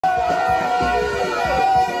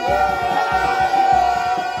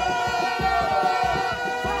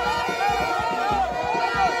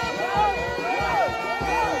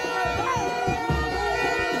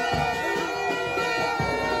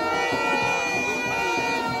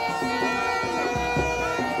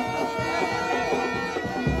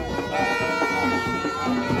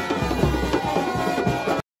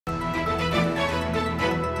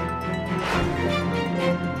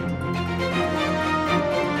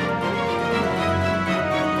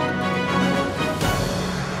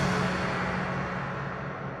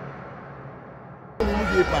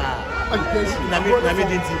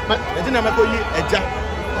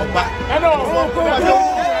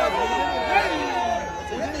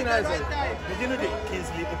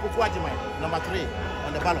Number 3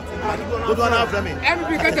 on the ballot. Good one out from me.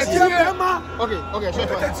 Okay, sure.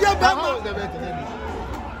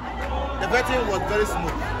 The voting was very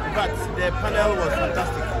smooth. In fact, the panel was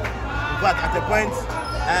fantastic. In fact, at a point,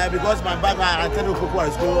 because my background, I attended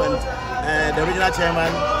Bekwai school, and the regional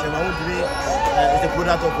chairman, Chairman Undri, is the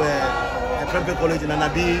product of Prempeh College in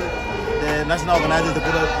Anabi. The national organizers, the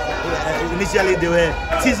product. Initially, they were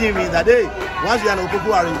teasing me that, hey, once you are an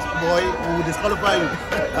Bekwai boy, we will disqualify you.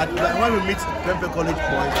 But when we meet Prempeh College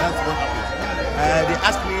boys, that's what happened. They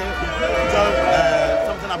asked me to tell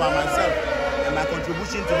something about myself and my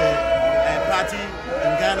contribution to the party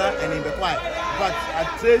in Ghana and in Bekwai. But I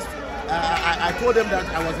told them that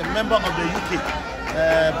I was a member of the UK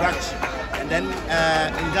branch. And then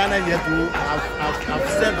in Ghana here too, I've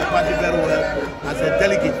served the party very well as a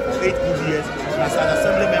delegate for 8 good years, and as an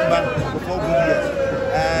assembly member for 4 good years.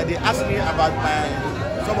 They asked me about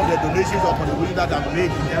some of the donations or contributions that I've made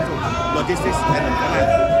in terms of logistics and finance.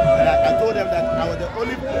 And I told them that I was the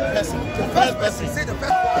only person, the first person.